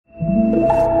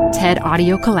TED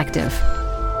Audio Collective.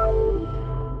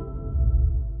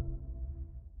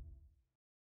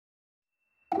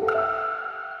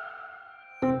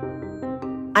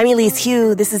 I'm Elise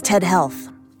Hu. This is TED Health.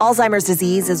 Alzheimer's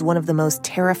disease is one of the most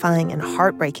terrifying and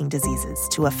heartbreaking diseases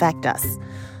to affect us.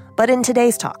 But in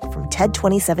today's talk from TED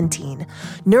 2017,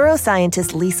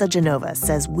 neuroscientist Lisa Genova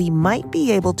says we might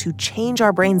be able to change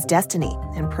our brain's destiny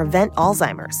and prevent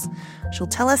Alzheimer's. She'll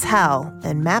tell us how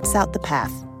and maps out the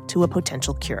path to a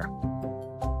potential cure.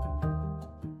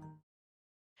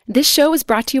 This show is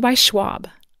brought to you by Schwab.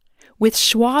 With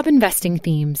Schwab investing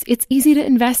themes, it's easy to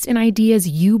invest in ideas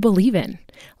you believe in,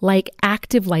 like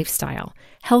active lifestyle,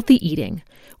 healthy eating,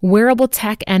 wearable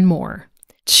tech, and more.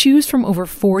 Choose from over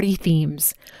 40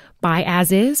 themes. Buy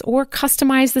as is or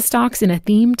customize the stocks in a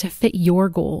theme to fit your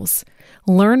goals.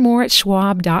 Learn more at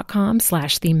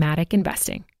schwab.com/thematic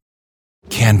investing.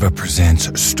 Canva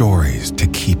presents stories to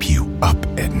keep you up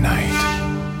at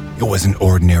night. It was an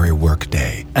ordinary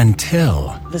workday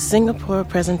until the Singapore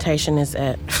presentation is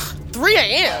at 3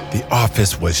 a.m. The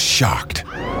office was shocked.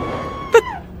 But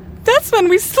that's when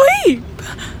we sleep.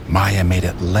 Maya made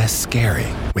it less scary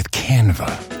with Canva.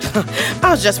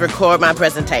 I'll just record my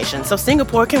presentation so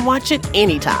Singapore can watch it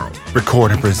anytime.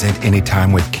 Record and present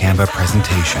anytime with Canva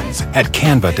presentations at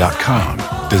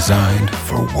canva.com. Designed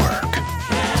for work.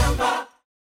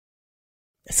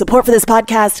 Support for this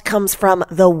podcast comes from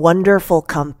The Wonderful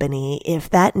Company. If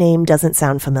that name doesn't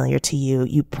sound familiar to you,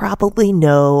 you probably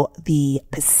know the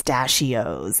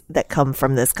pistachios that come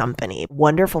from this company.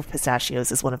 Wonderful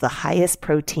Pistachios is one of the highest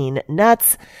protein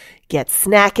nuts. Get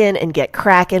snackin' and get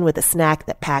crackin' with a snack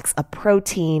that packs a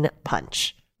protein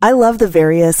punch. I love the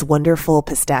various wonderful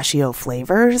pistachio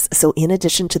flavors. So in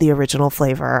addition to the original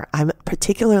flavor, I'm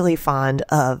particularly fond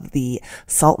of the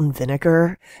salt and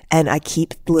vinegar, and I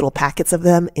keep little packets of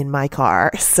them in my car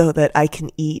so that I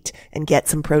can eat and get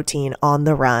some protein on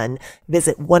the run.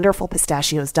 Visit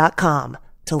wonderfulpistachios.com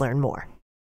to learn more.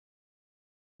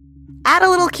 Add a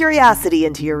little curiosity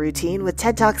into your routine with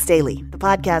TED Talks Daily, the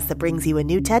podcast that brings you a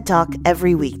new TED Talk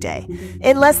every weekday.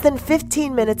 In less than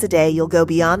 15 minutes a day, you'll go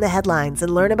beyond the headlines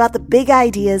and learn about the big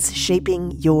ideas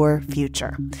shaping your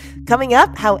future. Coming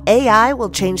up, how AI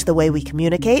will change the way we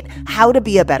communicate, how to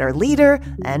be a better leader,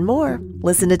 and more.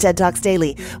 Listen to TED Talks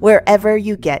Daily wherever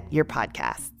you get your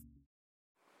podcasts.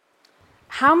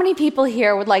 How many people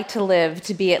here would like to live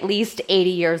to be at least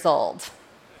 80 years old?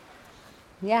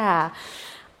 Yeah.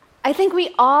 I think we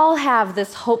all have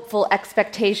this hopeful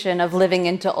expectation of living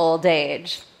into old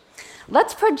age.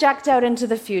 Let's project out into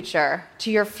the future,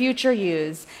 to your future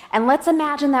yous, and let's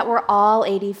imagine that we're all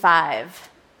 85.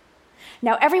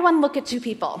 Now, everyone look at two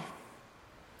people.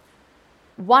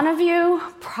 One of you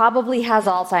probably has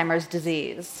Alzheimer's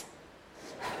disease.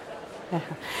 All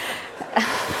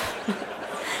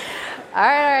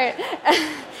right.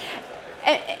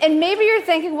 And maybe you're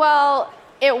thinking, well,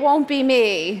 it won't be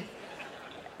me.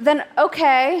 Then,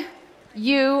 okay,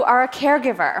 you are a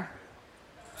caregiver.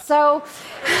 So,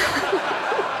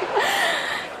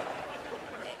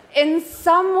 in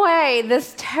some way,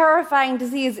 this terrifying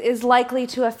disease is likely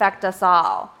to affect us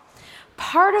all.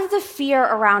 Part of the fear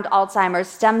around Alzheimer's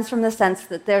stems from the sense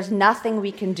that there's nothing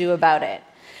we can do about it.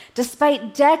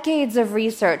 Despite decades of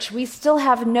research, we still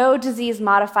have no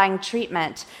disease-modifying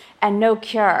treatment and no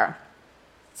cure.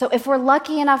 So if we're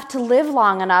lucky enough to live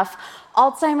long enough,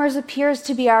 Alzheimer's appears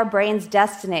to be our brain's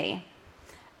destiny.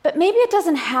 But maybe it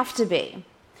doesn't have to be.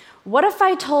 What if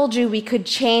I told you we could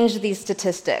change these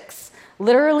statistics,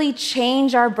 literally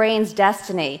change our brain's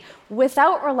destiny,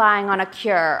 without relying on a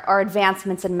cure or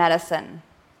advancements in medicine?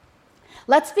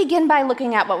 Let's begin by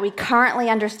looking at what we currently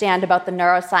understand about the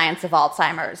neuroscience of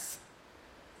Alzheimer's.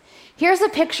 Here's a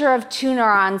picture of two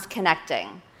neurons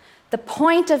connecting. The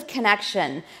point of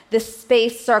connection, this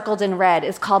space circled in red,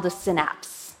 is called a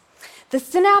synapse. The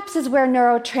synapse is where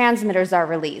neurotransmitters are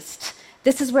released.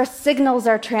 This is where signals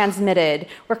are transmitted,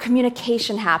 where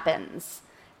communication happens.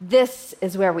 This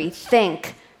is where we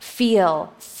think,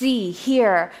 feel, see,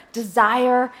 hear,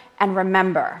 desire, and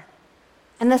remember.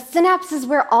 And the synapse is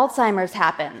where Alzheimer's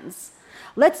happens.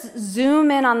 Let's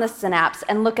zoom in on the synapse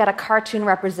and look at a cartoon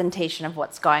representation of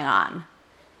what's going on.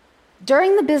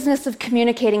 During the business of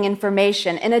communicating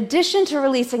information, in addition to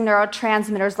releasing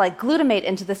neurotransmitters like glutamate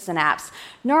into the synapse,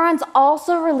 neurons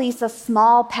also release a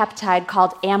small peptide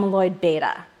called amyloid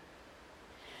beta.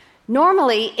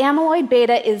 Normally, amyloid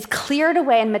beta is cleared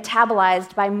away and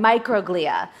metabolized by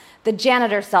microglia, the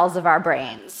janitor cells of our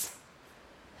brains.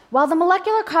 While the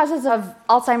molecular causes of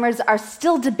Alzheimer's are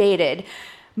still debated,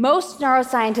 most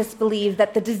neuroscientists believe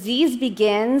that the disease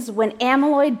begins when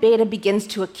amyloid beta begins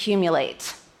to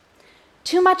accumulate.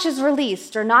 Too much is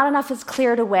released or not enough is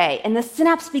cleared away, and the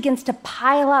synapse begins to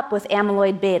pile up with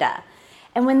amyloid beta.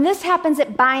 And when this happens,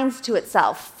 it binds to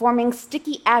itself, forming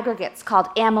sticky aggregates called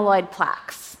amyloid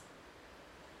plaques.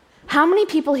 How many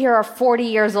people here are 40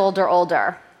 years old or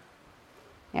older?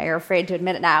 Yeah, you're afraid to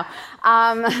admit it now.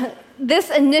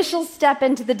 This initial step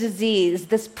into the disease,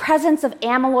 this presence of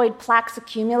amyloid plaques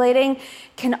accumulating,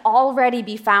 can already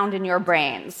be found in your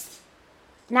brains.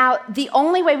 Now, the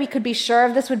only way we could be sure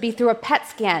of this would be through a PET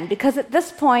scan, because at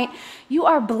this point, you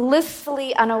are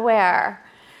blissfully unaware.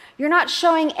 You're not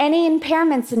showing any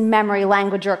impairments in memory,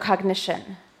 language, or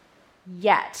cognition.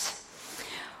 Yet.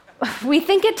 We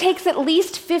think it takes at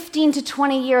least 15 to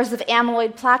 20 years of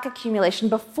amyloid plaque accumulation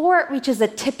before it reaches a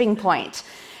tipping point,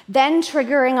 then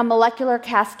triggering a molecular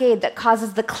cascade that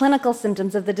causes the clinical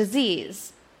symptoms of the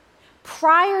disease.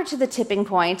 Prior to the tipping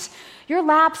point, your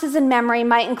lapses in memory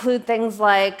might include things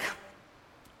like,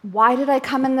 why did I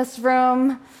come in this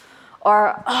room?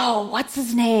 Or, oh, what's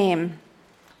his name?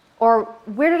 Or,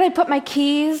 where did I put my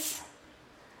keys?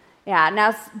 Yeah,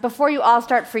 now before you all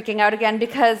start freaking out again,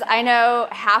 because I know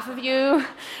half of you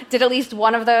did at least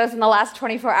one of those in the last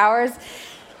 24 hours,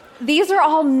 these are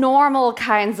all normal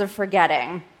kinds of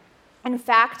forgetting. In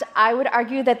fact, I would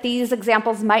argue that these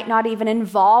examples might not even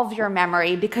involve your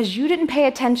memory because you didn't pay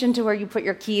attention to where you put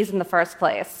your keys in the first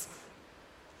place.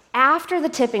 After the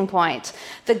tipping point,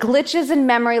 the glitches in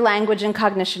memory, language, and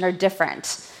cognition are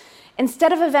different.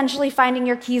 Instead of eventually finding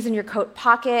your keys in your coat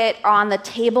pocket or on the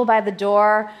table by the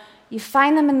door, you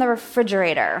find them in the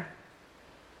refrigerator.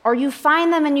 Or you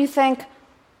find them and you think,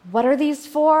 what are these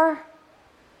for?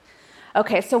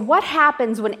 Okay, so what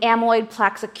happens when amyloid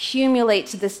plaques accumulate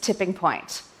to this tipping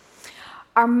point?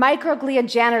 Our microglia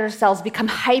janitor cells become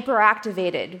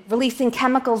hyperactivated, releasing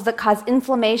chemicals that cause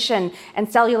inflammation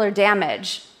and cellular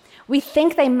damage. We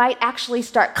think they might actually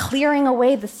start clearing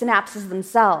away the synapses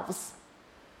themselves.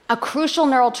 A crucial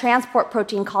neural transport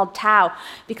protein called tau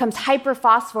becomes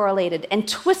hyperphosphorylated and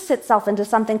twists itself into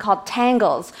something called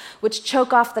tangles, which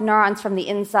choke off the neurons from the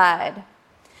inside.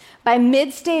 By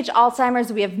mid-stage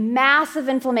Alzheimer's, we have massive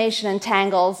inflammation and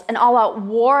tangles, an all-out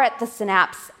war at the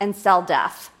synapse, and cell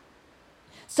death.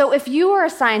 So if you were a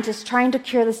scientist trying to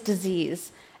cure this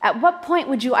disease, at what point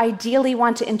would you ideally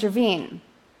want to intervene?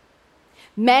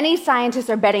 Many scientists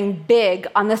are betting big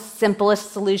on the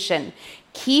simplest solution: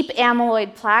 keep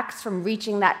amyloid plaques from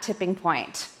reaching that tipping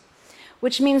point,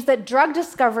 which means that drug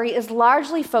discovery is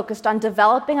largely focused on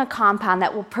developing a compound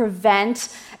that will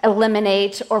prevent,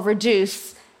 eliminate, or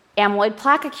reduce amyloid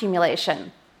plaque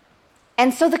accumulation.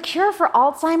 And so the cure for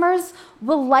Alzheimer's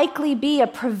will likely be a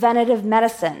preventative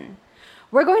medicine.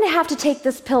 We're going to have to take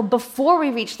this pill before we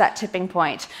reach that tipping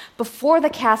point, before the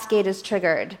cascade is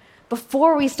triggered,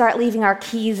 before we start leaving our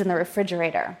keys in the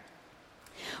refrigerator.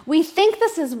 We think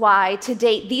this is why, to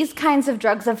date, these kinds of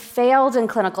drugs have failed in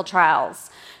clinical trials,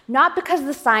 not because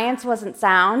the science wasn't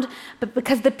sound, but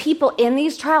because the people in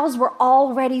these trials were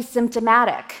already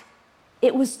symptomatic.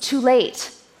 It was too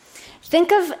late.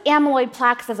 Think of amyloid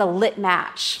plaques as a lit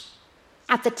match.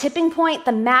 At the tipping point,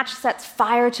 the match sets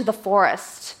fire to the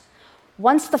forest.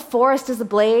 Once the forest is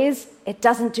ablaze, it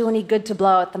doesn't do any good to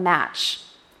blow out the match.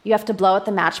 You have to blow out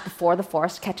the match before the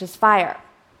forest catches fire.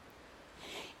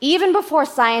 Even before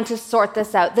scientists sort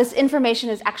this out, this information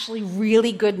is actually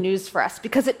really good news for us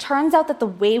because it turns out that the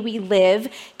way we live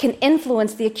can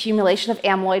influence the accumulation of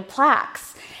amyloid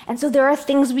plaques. And so there are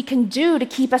things we can do to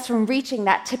keep us from reaching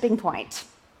that tipping point.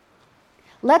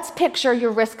 Let's picture your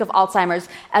risk of Alzheimer's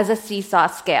as a seesaw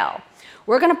scale.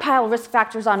 We're going to pile risk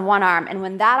factors on one arm, and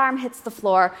when that arm hits the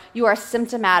floor, you are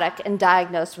symptomatic and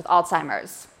diagnosed with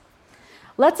Alzheimer's.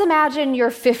 Let's imagine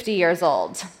you're 50 years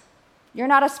old. You're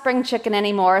not a spring chicken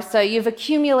anymore, so you've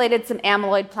accumulated some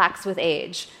amyloid plaques with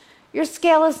age. Your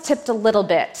scale is tipped a little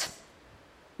bit.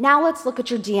 Now let's look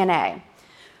at your DNA.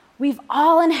 We've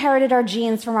all inherited our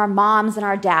genes from our moms and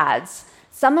our dads.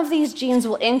 Some of these genes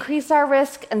will increase our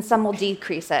risk and some will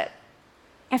decrease it.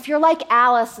 If you're like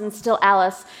Alice and still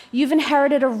Alice, you've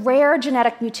inherited a rare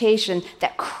genetic mutation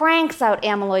that cranks out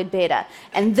amyloid beta,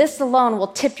 and this alone will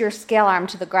tip your scale arm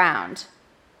to the ground.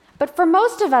 But for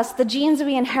most of us, the genes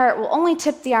we inherit will only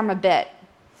tip the arm a bit.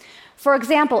 For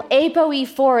example,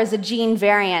 ApoE4 is a gene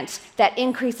variant that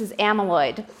increases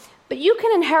amyloid, but you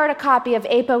can inherit a copy of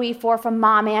ApoE4 from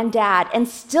mom and dad and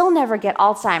still never get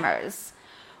Alzheimer's.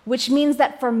 Which means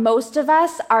that for most of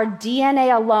us, our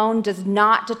DNA alone does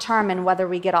not determine whether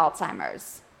we get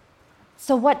Alzheimer's.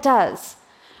 So what does?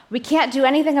 We can't do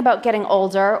anything about getting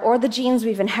older or the genes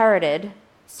we've inherited.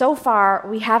 So far,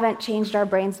 we haven't changed our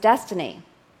brain's destiny.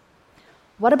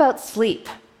 What about sleep?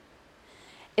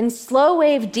 In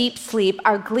slow-wave deep sleep,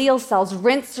 our glial cells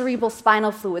rinse cerebral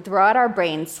spinal fluid throughout our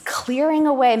brains, clearing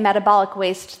away metabolic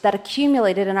waste that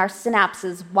accumulated in our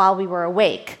synapses while we were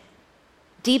awake.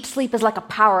 Deep sleep is like a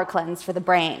power cleanse for the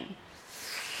brain.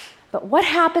 But what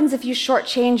happens if you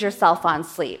shortchange yourself on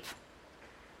sleep?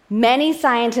 Many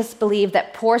scientists believe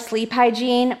that poor sleep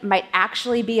hygiene might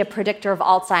actually be a predictor of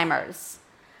Alzheimer's.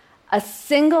 A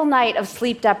single night of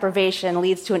sleep deprivation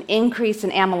leads to an increase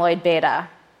in amyloid beta.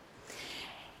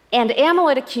 And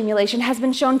amyloid accumulation has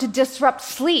been shown to disrupt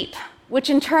sleep, which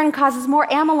in turn causes more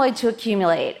amyloid to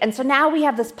accumulate. And so now we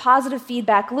have this positive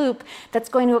feedback loop that's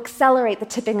going to accelerate the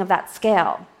tipping of that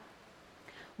scale.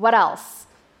 What else?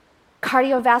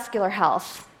 Cardiovascular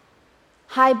health.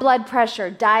 High blood pressure,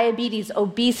 diabetes,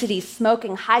 obesity,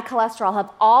 smoking, high cholesterol have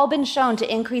all been shown to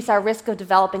increase our risk of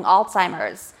developing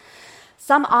Alzheimer's.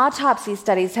 Some autopsy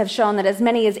studies have shown that as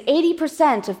many as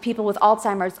 80% of people with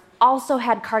Alzheimer's also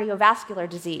had cardiovascular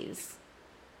disease.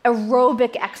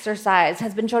 Aerobic exercise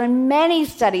has been shown in many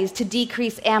studies to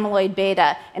decrease amyloid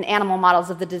beta in animal models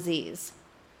of the disease.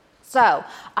 So,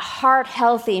 a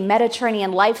heart-healthy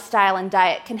Mediterranean lifestyle and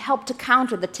diet can help to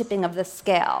counter the tipping of this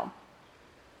scale.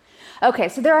 Okay,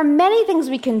 so there are many things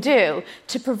we can do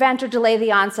to prevent or delay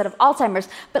the onset of Alzheimer's,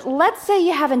 but let's say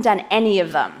you haven't done any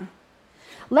of them.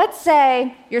 Let's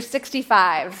say you're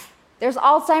 65. There's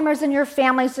Alzheimer's in your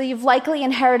family, so you've likely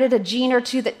inherited a gene or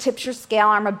two that tips your scale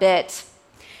arm a bit.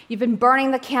 You've been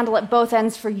burning the candle at both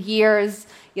ends for years.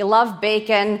 You love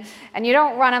bacon, and you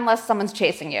don't run unless someone's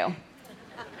chasing you.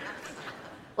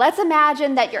 Let's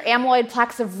imagine that your amyloid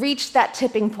plaques have reached that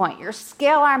tipping point. Your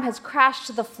scale arm has crashed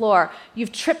to the floor.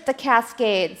 You've tripped the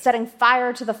cascade, setting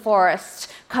fire to the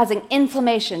forest, causing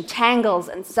inflammation, tangles,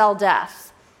 and cell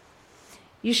death.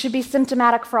 You should be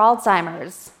symptomatic for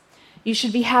Alzheimer's. You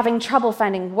should be having trouble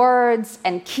finding words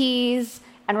and keys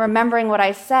and remembering what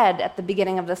I said at the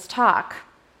beginning of this talk.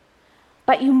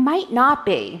 But you might not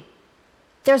be.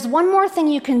 There's one more thing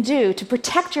you can do to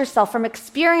protect yourself from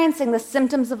experiencing the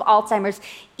symptoms of Alzheimer's,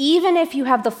 even if you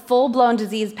have the full-blown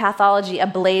disease pathology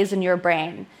ablaze in your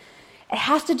brain. It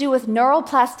has to do with neural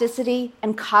plasticity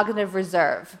and cognitive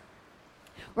reserve.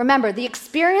 Remember, the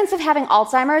experience of having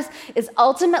Alzheimer's is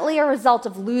ultimately a result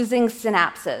of losing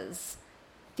synapses.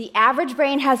 The average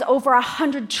brain has over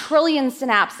 100 trillion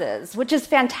synapses, which is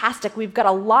fantastic. We've got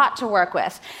a lot to work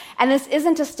with. And this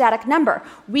isn't a static number.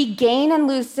 We gain and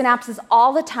lose synapses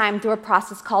all the time through a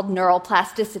process called neural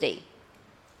plasticity.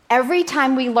 Every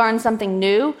time we learn something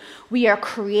new, we are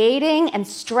creating and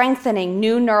strengthening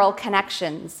new neural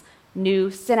connections, new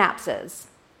synapses.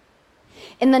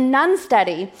 In the nun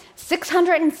study,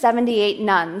 678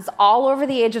 nuns, all over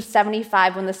the age of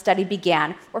 75 when the study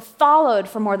began, were followed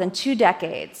for more than 2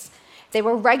 decades. They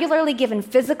were regularly given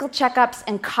physical checkups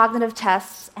and cognitive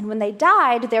tests, and when they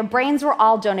died, their brains were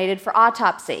all donated for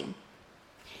autopsy.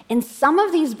 In some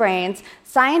of these brains,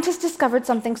 scientists discovered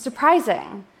something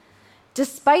surprising.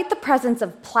 Despite the presence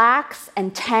of plaques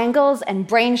and tangles and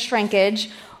brain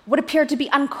shrinkage, what appeared to be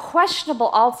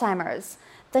unquestionable Alzheimer's,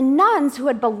 the nuns who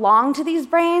had belonged to these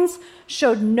brains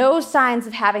showed no signs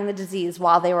of having the disease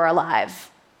while they were alive.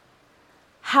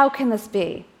 How can this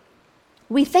be?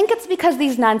 We think it's because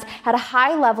these nuns had a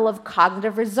high level of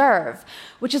cognitive reserve,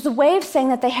 which is a way of saying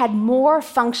that they had more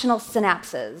functional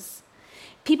synapses.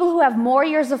 People who have more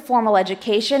years of formal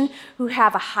education, who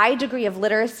have a high degree of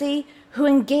literacy, who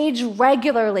engage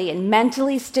regularly in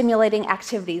mentally stimulating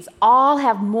activities, all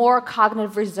have more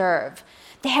cognitive reserve.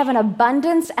 They have an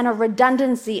abundance and a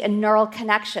redundancy in neural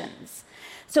connections.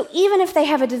 So even if they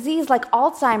have a disease like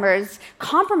Alzheimer's,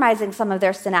 compromising some of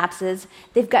their synapses,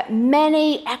 they've got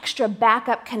many extra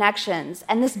backup connections,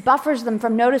 and this buffers them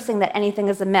from noticing that anything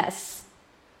is amiss.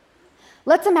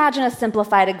 Let's imagine a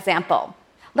simplified example.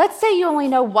 Let's say you only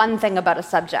know one thing about a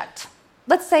subject.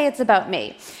 Let's say it's about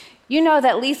me. You know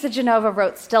that Lisa Genova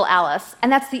wrote Still Alice,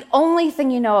 and that's the only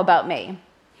thing you know about me.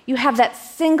 You have that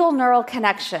single neural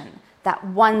connection, that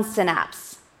one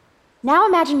synapse. Now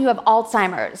imagine you have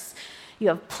Alzheimer's. You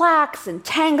have plaques and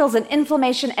tangles and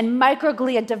inflammation and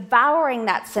microglia devouring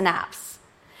that synapse.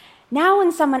 Now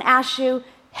when someone asks you,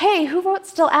 hey, who wrote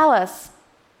Still Alice?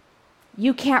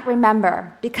 You can't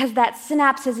remember because that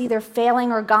synapse is either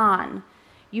failing or gone.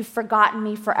 You've forgotten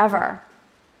me forever.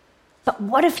 But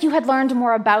what if you had learned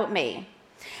more about me?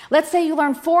 Let's say you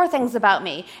learn 4 things about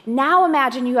me. Now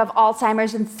imagine you have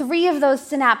Alzheimer's and 3 of those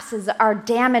synapses are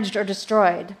damaged or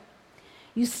destroyed.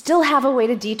 You still have a way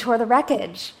to detour the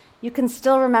wreckage. You can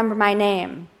still remember my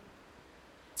name.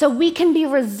 So we can be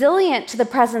resilient to the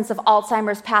presence of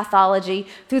Alzheimer's pathology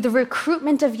through the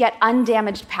recruitment of yet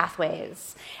undamaged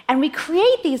pathways. And we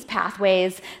create these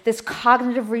pathways, this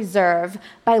cognitive reserve,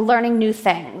 by learning new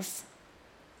things.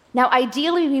 Now,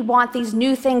 ideally, we want these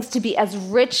new things to be as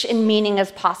rich in meaning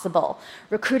as possible,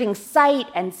 recruiting sight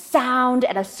and sound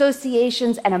and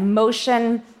associations and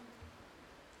emotion.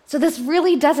 So this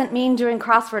really doesn't mean doing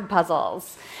crossword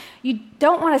puzzles. You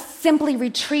don't want to simply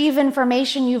retrieve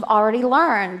information you've already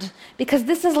learned, because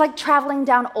this is like traveling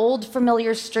down old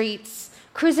familiar streets,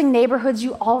 cruising neighborhoods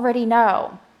you already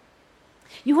know.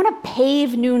 You want to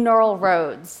pave new neural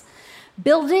roads.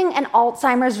 Building an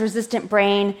Alzheimer's-resistant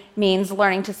brain means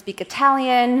learning to speak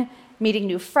Italian, meeting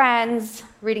new friends,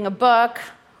 reading a book,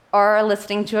 or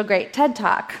listening to a great TED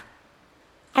Talk.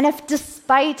 And if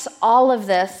despite all of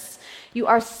this, you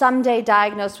are someday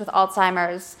diagnosed with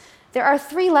Alzheimer's, there are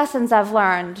 3 lessons I've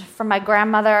learned from my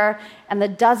grandmother and the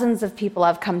dozens of people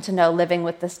I've come to know living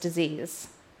with this disease.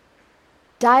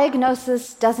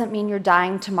 Diagnosis doesn't mean you're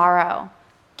dying tomorrow.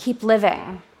 Keep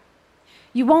living.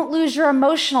 You won't lose your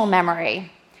emotional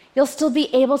memory. You'll still be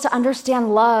able to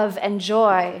understand love and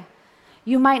joy.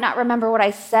 You might not remember what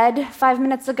I said 5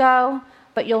 minutes ago,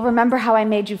 but you'll remember how I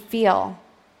made you feel.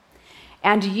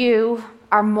 And you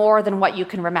are more than what you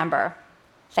can remember.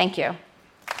 Thank you.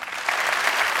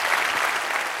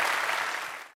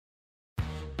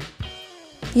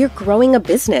 You're growing a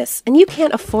business, and you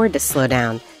can't afford to slow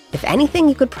down. If anything,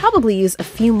 you could probably use a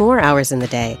few more hours in the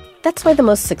day. That's why the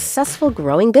most successful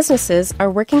growing businesses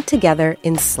are working together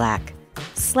in Slack.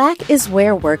 Slack is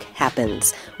where work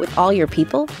happens, with all your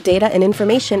people, data, and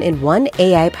information in one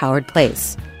AI-powered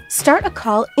place. Start a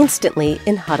call instantly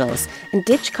in huddles and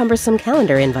ditch cumbersome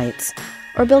calendar invites.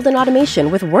 Or build an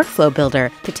automation with Workflow Builder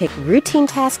to take routine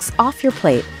tasks off your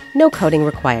plate, no coding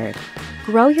required.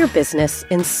 Grow your business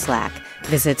in Slack.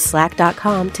 Visit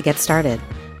slack.com to get started.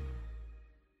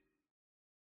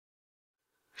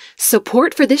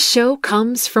 Support for this show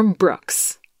comes from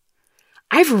Brooks.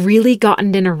 I've really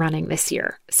gotten into running this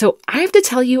year, so I have to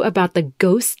tell you about the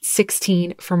Ghost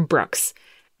 16 from Brooks,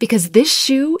 because this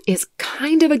shoe is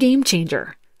kind of a game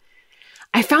changer.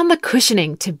 I found the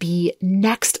cushioning to be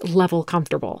next level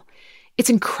comfortable. It's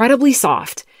incredibly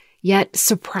soft, yet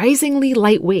surprisingly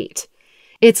lightweight.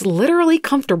 It's literally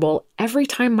comfortable every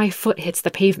time my foot hits the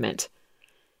pavement.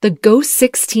 The Ghost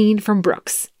 16 from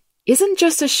Brooks isn't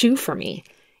just a shoe for me.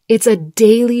 It's a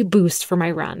daily boost for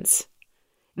my runs.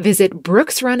 Visit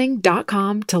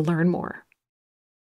brooksrunning.com to learn more.